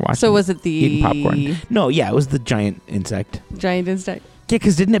just sitting there watching. So was it the eating popcorn? No, yeah, it was the giant insect. giant insect? Yeah,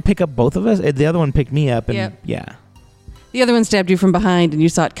 because didn't it pick up both of us? The other one picked me up, and Yep. yeah. The other one stabbed you from behind, and you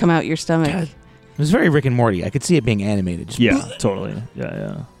saw it come out your stomach. God. was very Rick and Morty. I could see it being animated. Just Yeah, totally.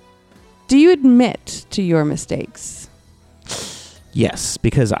 Yeah. Do you admit to your mistakes? Yes,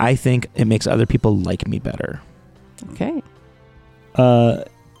 because I think it makes other people like me better. Okay.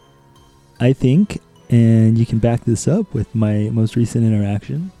 I think, and you can back this up with my most recent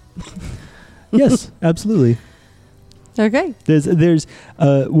interaction. Yes, absolutely. Okay. There's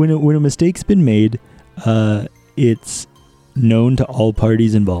when a mistake's been made, it's known to all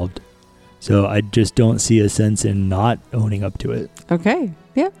parties involved. So I just don't see a sense in not owning up to it. Okay.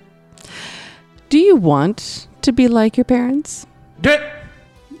 Yeah. Do you want to be like your parents? Dead?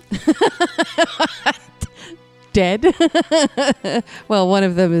 Well, one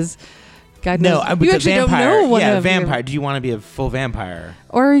of them is. God knows. No, but you the actually vampire. don't know one Yeah, of vampire. Your, Do you want to be a full vampire?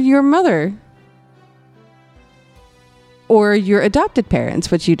 or your mother. Or your adopted parents,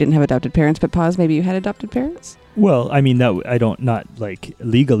 which you didn't have adopted parents, but pause, maybe you had adopted parents? Well, I mean that I don't not like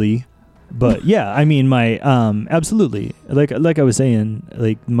legally, but yeah, I mean my absolutely. Like I was saying,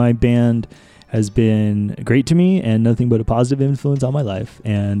 like my band has been great to me and nothing but a positive influence on my life.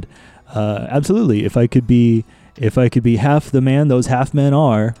 And absolutely, if I could be half the man those half men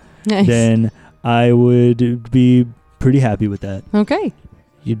are, Nice. then I would be pretty happy with that. Okay.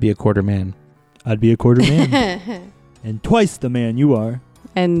 You'd be a quarter man. I'd be a quarter man and twice the man you are.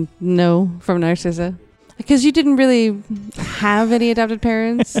 And no from Narcissa. Because you didn't really have any adopted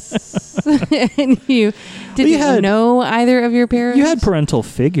parents. And you didn't know either of your parents. You had parental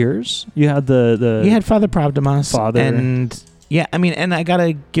figures. You had the You had Father Pravdamas. Father. And yeah, I mean, and I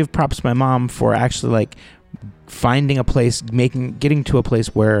gotta give props to my mom for actually like finding a place, getting to a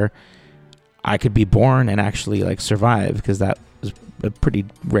place where I could be born and actually like survive, because that was a pretty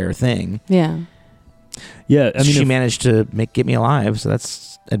rare thing. Yeah. Yeah, I mean she managed to get me alive, so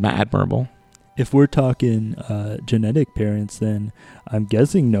that's admirable. if we're talking genetic parents, then I'm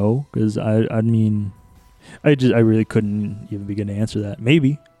guessing no, because I mean, I really couldn't even begin to answer that.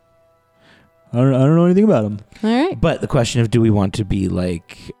 Maybe. I don't know anything about him. All right. But the question of do we want to be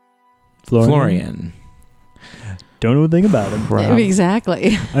like Florian? Don't know a thing about him. Wow.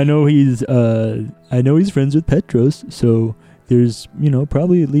 Exactly. I know he's friends with Petros, so there's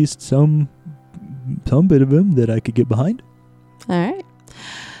probably at least some bit of him that I could get behind. All right.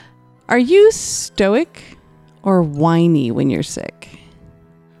 Are you stoic or whiny when you're sick?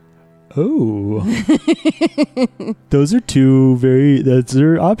 Oh, those are those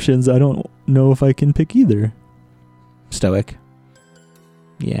are options. I don't know if I can pick either. Stoic.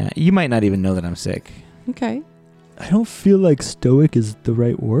 Yeah, you might not even know that I'm sick. Okay. I don't feel like stoic is the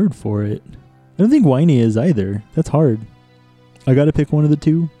right word for it. I don't think whiny is either. That's hard. I got to pick one of the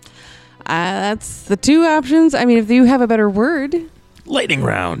two. That's the two options. I mean, if you have a better word. Lightning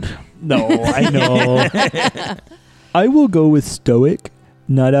round. No, I know. I will go with stoic,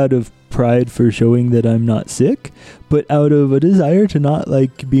 not out of pride for showing that I'm not sick, but out of a desire to not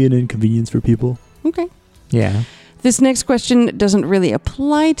like be an inconvenience for people. Okay. Yeah. This next question doesn't really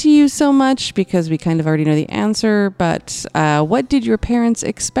apply to you so much because we kind of already know the answer, but what did your parents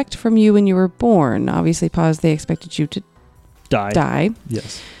expect from you when you were born? Obviously, they expected you to die.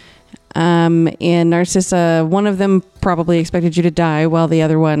 Yes. And Narcissa, one of them probably expected you to die, while the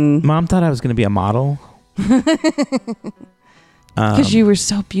other one... Mom thought I was going to be a model. Because you were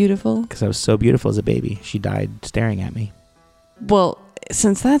so beautiful. Because I was so beautiful as a baby. She died staring at me. Well,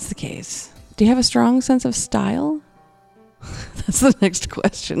 since that's the case, do you have a strong sense of style? That's the next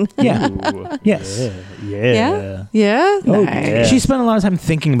question. Yeah. Ooh, Yes. Yeah. Yeah? Oh, Nice. yeah. She spent a lot of time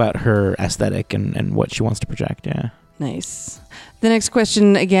thinking about her aesthetic and what she wants to project. Yeah. Nice. The next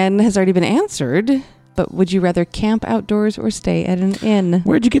question, again, has already been answered, but would you rather camp outdoors or stay at an inn?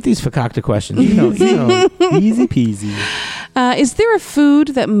 Where'd you get these fakakta questions? You know. Easy peasy. Is there a food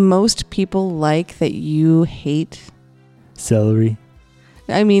that most people like that you hate? Celery.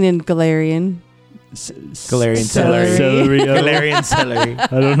 I mean, in Galarian. Galarian Celery. celery. Celery. Galarian celery.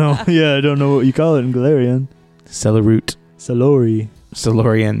 I don't know. Yeah, I don't know what you call it in Galarian. Celeroot. Celery.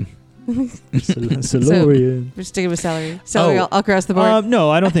 Celorian. Celorian. We're sticking with celery. Celery Oh. all across the board. No,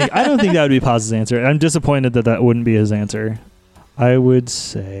 I don't think that would be Paz's answer. I'm disappointed that wouldn't be his answer. I would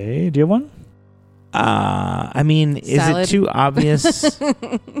say, do you have one? I mean, Salad. is it too obvious?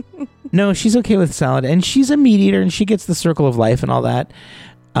 No, she's okay with salad, and she's a meat eater, and she gets the circle of life and all that.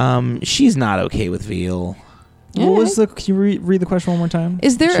 She's not okay with veal. What was the? Can you read the question one more time?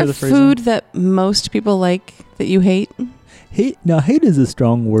 Is there Share a the phrasing. food that most people like that you hate? Hate is a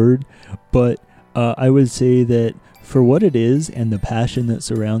strong word, but I would say that for what it is and the passion that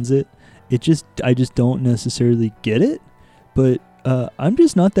surrounds it, I just don't necessarily get it. But I'm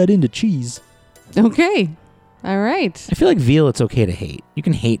just not that into cheese. Okay. All right. I feel like veal, it's okay to hate. You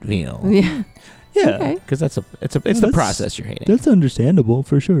can hate veal. Yeah. Yeah, Okay. because it's the That's- process you're hating. that's understandable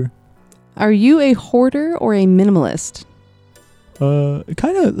for sure. Are you a hoarder or a minimalist?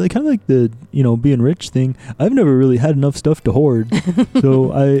 Kind of like the being rich thing. I've never really had enough stuff to hoard,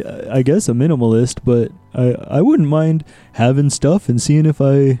 so I guess a minimalist. But I wouldn't mind having stuff and seeing if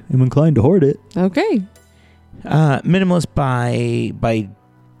I am inclined to hoard it. Okay. Minimalist by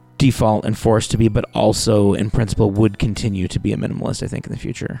default and forced to be, but also in principle would continue to be a minimalist, I think, in the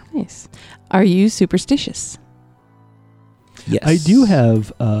future. Nice. Are you superstitious? Yes. I do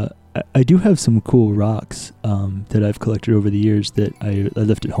have I do have some cool rocks that I've collected over the years that I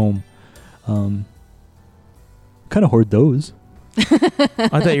left at home. Kind of hoard those. I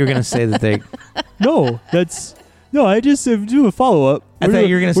thought you were going to say that they... No, I just do a follow up. I thought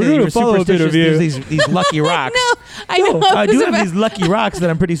you were going to say that doing you're a follow-up superstitious. interview. There's these lucky rocks. I know. I do have these lucky rocks that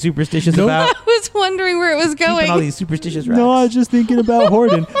I'm pretty superstitious about. I was wondering where it was Keeping all going. these superstitious rocks. No, I was just thinking about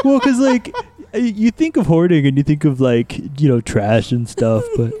hoarding. Well, because like you think of hoarding and you think of like trash and stuff,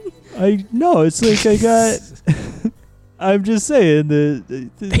 but it's like I got. I'm just saying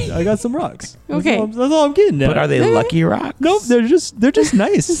that I got some rocks. Okay. That's all I'm getting at. But are they lucky rocks? Nope, they're just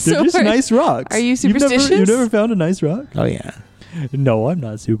nice. So They're just nice rocks. are you You've superstitious? never found a nice rock? Oh, yeah. No, I'm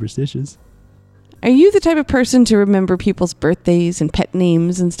not superstitious. Are you the type of person to remember people's birthdays and pet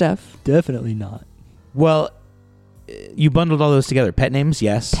names and stuff? Definitely not. Well, you bundled all those together. Pet names,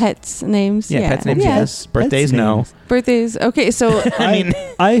 yes. Pets names? Yeah, pets names, Yeah. yes. Birthdays, Pets no. names. Birthdays. Okay, so I mean,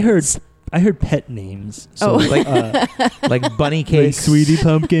 I heard pet names. So Oh. like bunny like cakes. Sweetie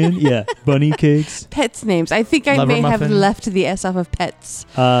Pumpkin, yeah, bunny cakes. pets names. I think I Lover may have muffin. left the S off of pets.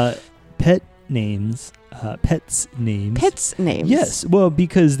 Pet names. Pets names. Pets names. Yes, well,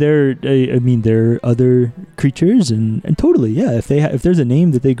 because they're other creatures, and totally, yeah. If if there's a name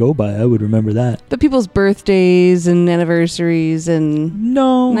that they go by, I would remember that. But people's birthdays and anniversaries and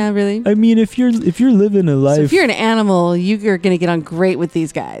No, not really. I mean, if you're living a life, So if you're an animal, you're going to get on great with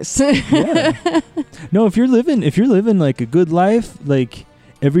these guys. yeah. No, if you're living like a good life, like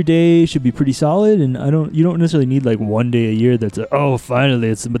every day should be pretty solid, and you don't necessarily need like one day a year that's finally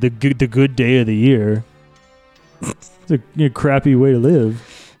it's the good day of the year. It's a crappy way to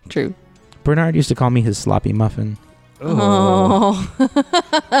live. True. Bernard used to call me his sloppy muffin. Oh.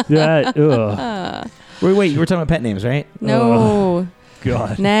 That ugh. Wait, you were talking about pet names, right? No.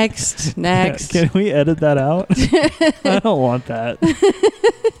 God. Next. Can we edit that out? I don't want that.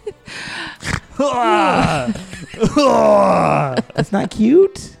 That's not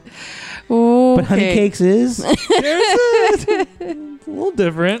cute. Okay. But honey cakes is. It's a little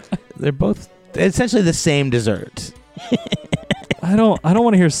different. They're both essentially the same dessert. I don't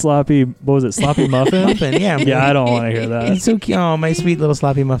want to hear sloppy. What was it? Sloppy muffin? Muffin, yeah. Yeah, I don't want to hear that. It's so cute. Oh, my sweet little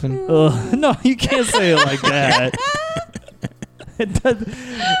sloppy muffin. No, you can't say it like that.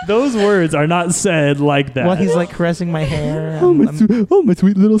 Those words are not said like that. While he's like caressing my hair. My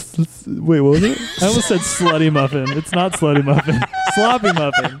sweet little. Wait, what was it? I almost said slutty muffin. It's not slutty muffin. Sloppy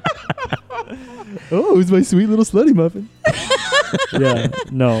muffin. Oh, it's my sweet little slutty muffin. Yeah,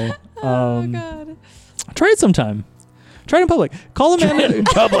 no. Oh, God. Try it sometime. Try it in public. Call Amanda. in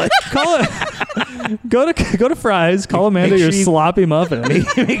public. Call it. Go to Fry's. Call Amanda Make your sure you- sloppy muffin.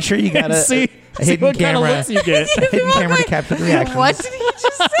 Make sure you got And a see hidden what kind of camera. looks you get. hidden camera to capture the reactions. What did he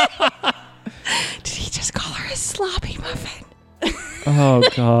just say? Did he just call her a sloppy muffin? Oh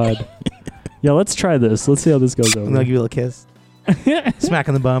God. Yeah, let's try this. Let's see how this goes And over. they'll give you a little kiss. Smack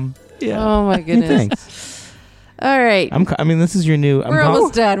on the bum. Yeah. Oh, my goodness. Thanks. All right. This is your new. We're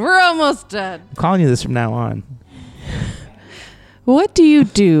almost done. We're almost done. I'm calling you this from now on. What do you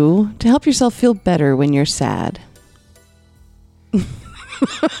do to help yourself feel better when you're sad?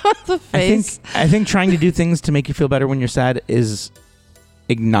 The face. I think trying to do things to make you feel better when you're sad is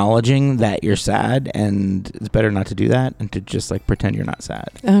acknowledging that you're sad, and it's better not to do that and to just like pretend you're not sad.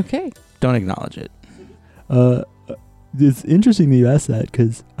 Okay. Don't acknowledge it. It's interesting that you asked that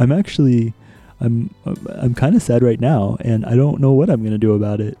because I'm kind of sad right now, and I don't know what I'm going to do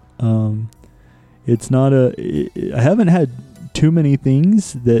about it. I haven't had too many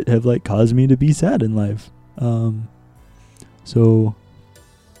things that have like caused me to be sad in life. So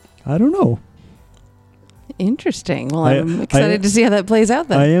I don't know. Interesting. Well, I- I'm excited to see how that plays out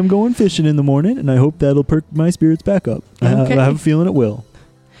then. I am going fishing in the morning, and I hope that'll perk my spirits back up. Okay. I have a feeling it will.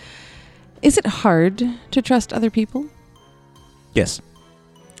 Is it hard to trust other people? Yes.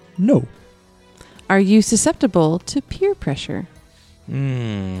 No. Are you susceptible to peer pressure?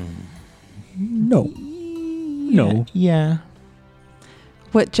 No. Yeah.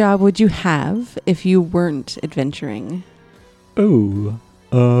 What job would you have if you weren't adventuring? Oh.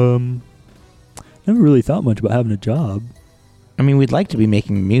 Never really thought much about having a job. I mean, we'd like to be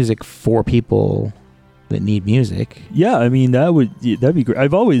making music for people that need music. Yeah, I mean that'd be great.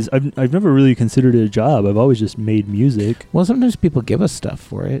 I've never really considered it a job. I've always just made music. Well, sometimes people give us stuff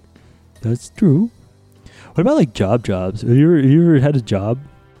for it. That's true. What about like jobs? Have you ever had a job?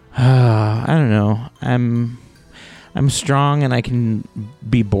 I don't know. I'm strong and I can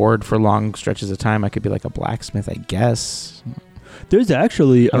be bored for long stretches of time. I could be like a blacksmith, I guess. There's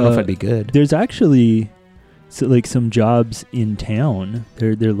actually I don't know if I'd be good. There's actually like some jobs in town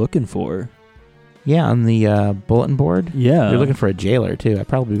they're looking for. Yeah, on the bulletin board. Yeah. They're looking for a jailer too. I'd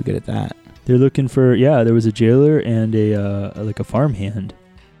probably be good at that. They're looking for there was a jailer and a farmhand.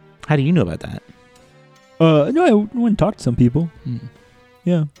 How do you know about that? No, I went and talked to some people.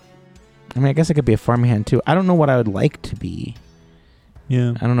 Yeah. I mean, I guess I could be a farmhand too. I don't know what I would like to be.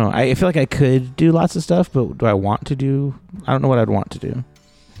 Yeah. I don't know. I feel like I could do lots of stuff, but do I want to do? I don't know what I'd want to do.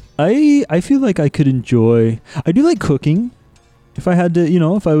 I feel like I could enjoy. I do like cooking. If I had to,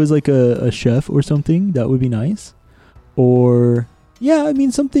 if I was like a chef or something, that would be nice. Or I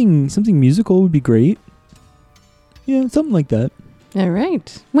mean something musical would be great. Yeah, something like that. All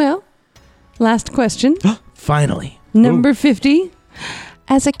right. Well, last question. Finally. Number 50.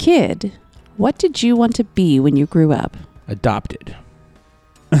 As a kid, what did you want to be when you grew up? Adopted.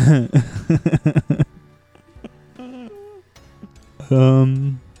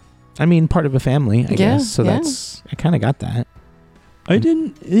 I mean, part of a family, I guess. So I kind of got that. I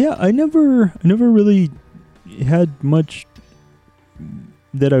didn't. Yeah, I never really had much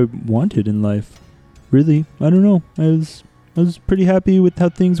that I wanted in life. Really, I don't know. I was pretty happy with how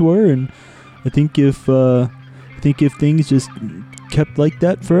things were, and I think if things just kept like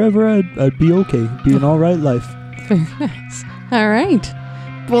that forever, I'd be okay. Be an all right life. Very nice. All right.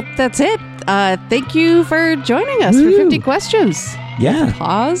 Well, that's it. Thank you for joining us for 50 questions. Yeah.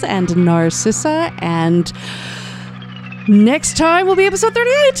 Paz and Narcissa, and next time will be episode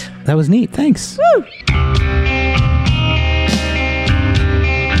 38. That was neat. Thanks. Woo!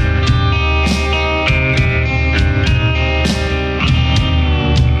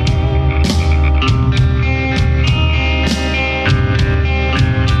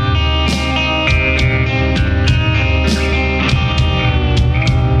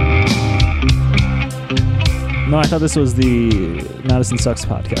 No, I thought this was the Madison Sucks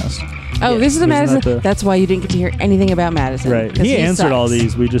podcast. Oh, this is the Isn't Madison. that That's why you didn't get to hear anything about Madison. Right. 'cause He answered sucks. all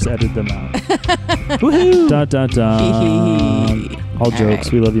these. We just edited them out. Woohoo! Dun, dun, dun. All jokes.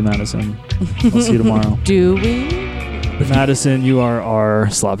 right. We love you, Madison. I'll see you tomorrow. Do we? Madison, you are our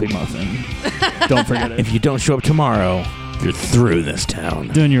sloppy muffin. Don't forget it. If you don't show up tomorrow, you're through this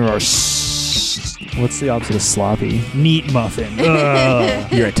town. Then you're our... What's the opposite of sloppy? Neat muffin.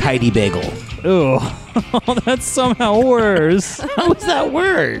 Ugh. You're a tidy bagel. Ugh. That's somehow worse. How is that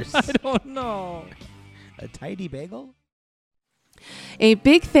worse? I don't know. A tidy bagel? A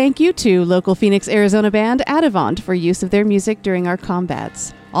big thank you to local Phoenix, Arizona band Adavant for use of their music during our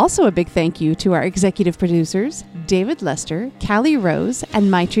combats. Also a big thank you to our executive producers, David Lester, Callie Rose,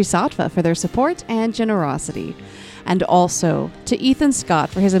 and Maitri Sattva for their support and generosity. And also to Ethan Scott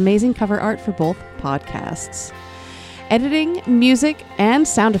for his amazing cover art for both podcasts. Editing, music, and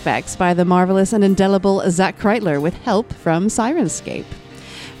sound effects by the marvelous and indelible Zach Kreitler with help from Sirenscape.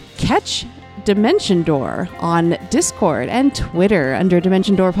 Catch Dimension Door on Discord and Twitter under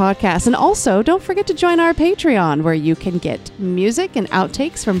Dimension Door Podcast. And also, don't forget to join our Patreon, where you can get music and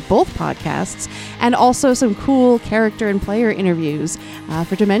outtakes from both podcasts, and also some cool character and player interviews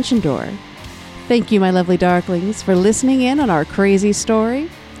for Dimension Door. Thank you, my lovely darklings, for listening in on our crazy story.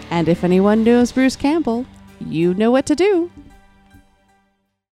 And if anyone knows Bruce Campbell, you know what to do.